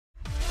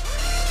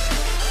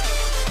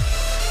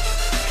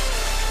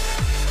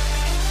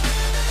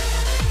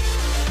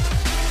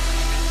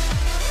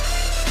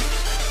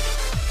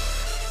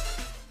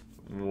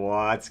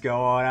What's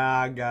going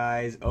on,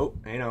 guys? Oh,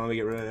 hang on, let me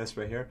get rid of this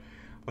right here.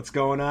 What's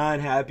going on?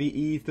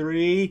 Happy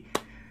E3.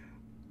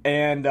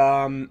 And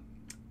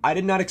I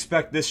did not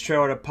expect this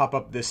trailer to pop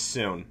up this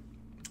soon.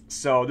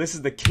 So this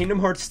is the Kingdom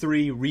Hearts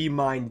 3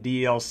 Remind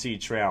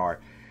DLC trailer.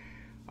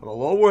 I'm a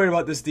little worried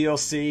about this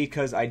DLC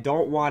because I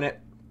don't want it.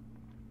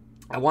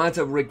 I want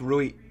it to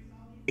really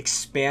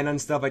expand on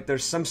stuff. Like,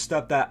 there's some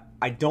stuff that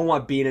I don't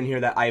want being in here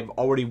that I've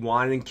already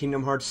wanted in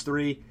Kingdom Hearts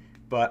 3,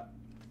 but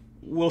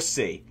we'll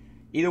see.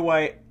 Either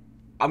way,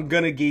 I'm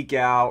gonna geek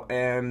out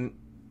and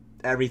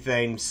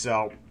everything,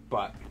 so,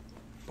 but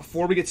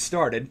before we get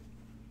started,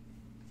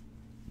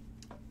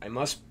 I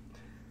must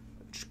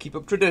keep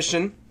up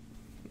tradition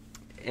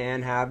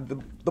and have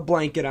the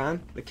blanket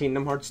on, the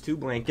Kingdom Hearts 2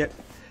 blanket.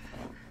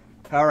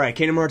 Alright,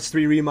 Kingdom Hearts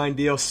 3 Remind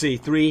DLC.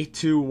 3,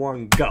 2,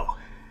 1, go.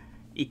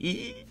 What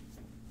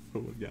do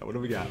we got? What do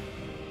we got?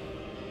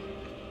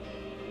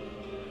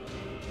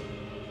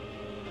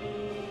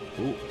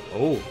 Ooh,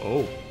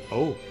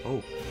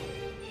 oh.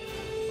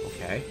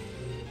 Okay.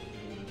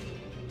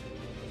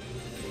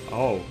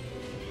 Oh.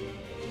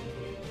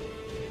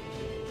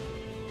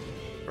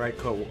 Right,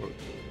 cool.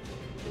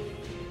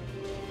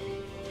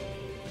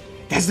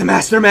 That's the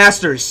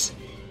Masters!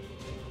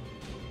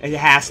 It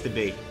has to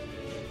be.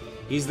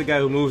 He's the guy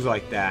who moves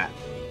like that.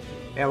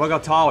 Yeah, look how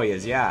tall he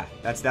is. Yeah,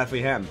 that's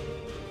definitely him.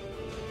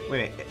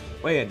 Wait,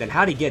 then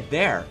how'd he get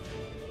there?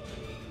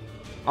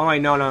 Oh,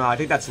 wait, no, I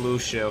think that's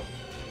Lucio.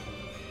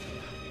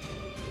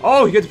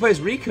 Oh, you get to play as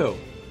Riku.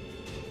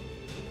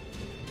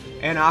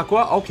 And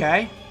Aqua,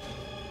 okay.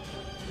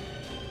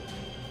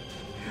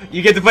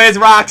 You get to play as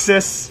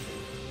Roxas.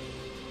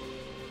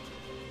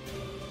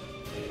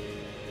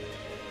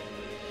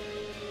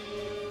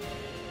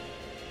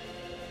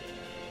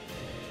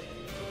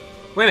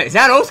 Wait a minute, is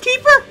that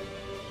Oathkeeper?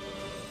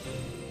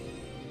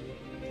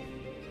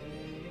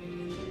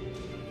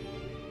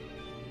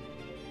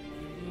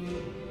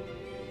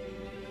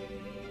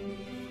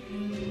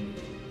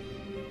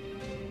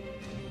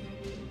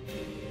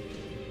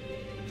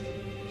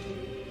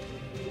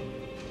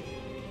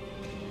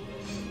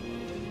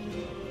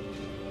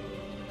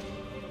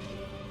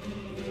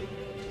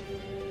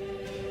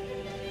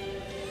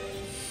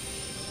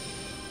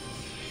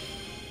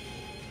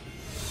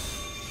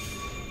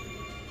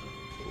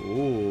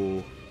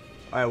 Ooh.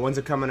 Alright, when's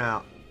it coming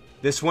out?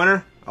 This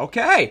winter?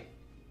 Okay.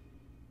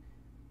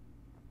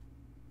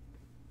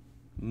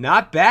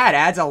 Not bad.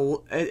 Adds a...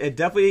 It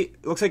definitely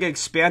looks like it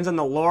expands on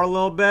the lore a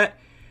little bit.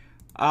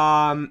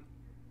 You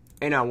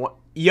know,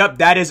 yep,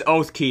 that is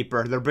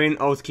Oathkeeper. They're bringing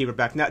Oathkeeper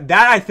back. Now,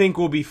 that I think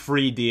will be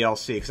free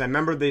DLC. Because I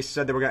remember they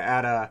said they were going to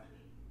add a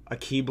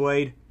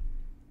Keyblade.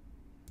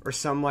 Or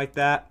something like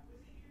that.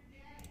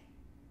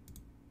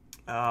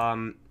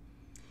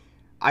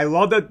 I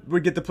love that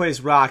we get to play as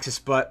Roxas,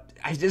 but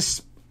I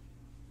just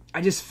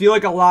feel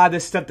like a lot of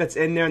this stuff that's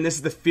in there, and this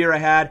is the fear I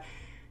had,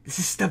 this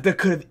is stuff that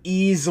could have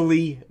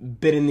easily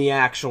been in the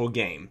actual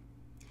game.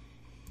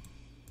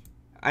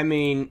 I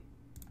mean,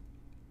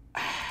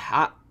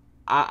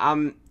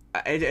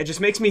 it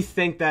just makes me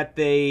think that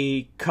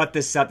they cut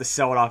this out to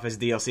sell it off as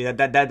DLC.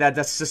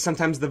 That's just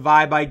sometimes the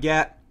vibe I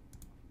get.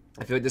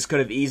 I feel like this could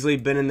have easily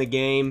been in the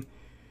game.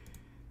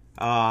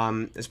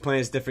 As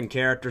playing as different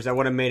characters, I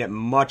would have made it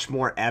much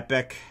more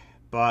epic,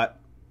 but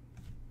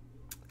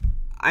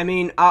I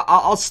mean,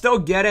 I'll still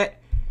get it,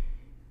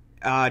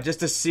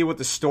 just to see what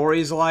the story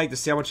is like, to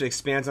see how much it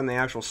expands on the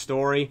actual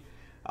story.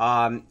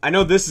 I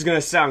know this is gonna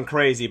sound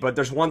crazy, but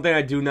there's one thing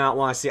I do not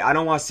want to see. I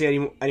don't want to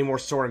see any more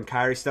Sora and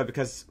Kairi stuff,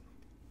 because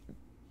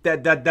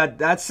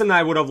that's something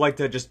I would have liked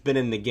to have just been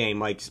in the game,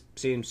 like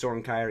seeing Sora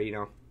and Kairi, you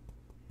know,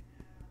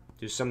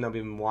 do something that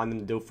we've been wanting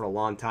to do for a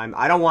long time.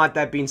 I don't want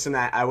that being something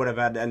that I would have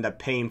had to end up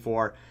paying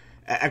for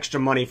extra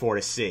money for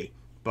to see.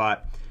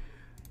 But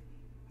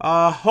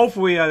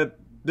hopefully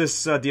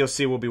this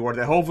DLC will be worth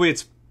it. Hopefully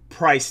it's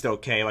priced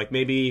okay, like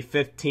maybe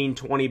 15,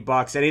 20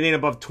 bucks. Anything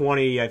above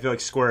 20, I feel like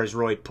Square is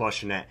really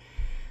pushing it.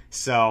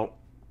 So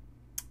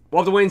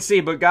we'll have to wait and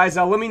see. But guys,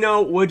 let me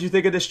know, what did you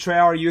think of this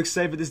trailer? Are you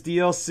excited for this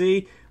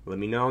DLC? Let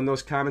me know in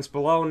those comments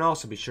below, and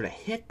also be sure to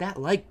hit that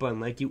like button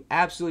like you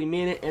absolutely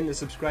mean it, and the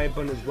subscribe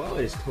button as well.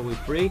 It is totally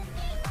free.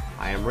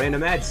 I am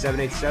Random Ed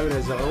 787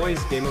 as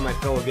always, gaming my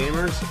fellow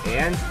gamers,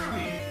 and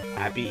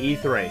happy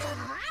E3.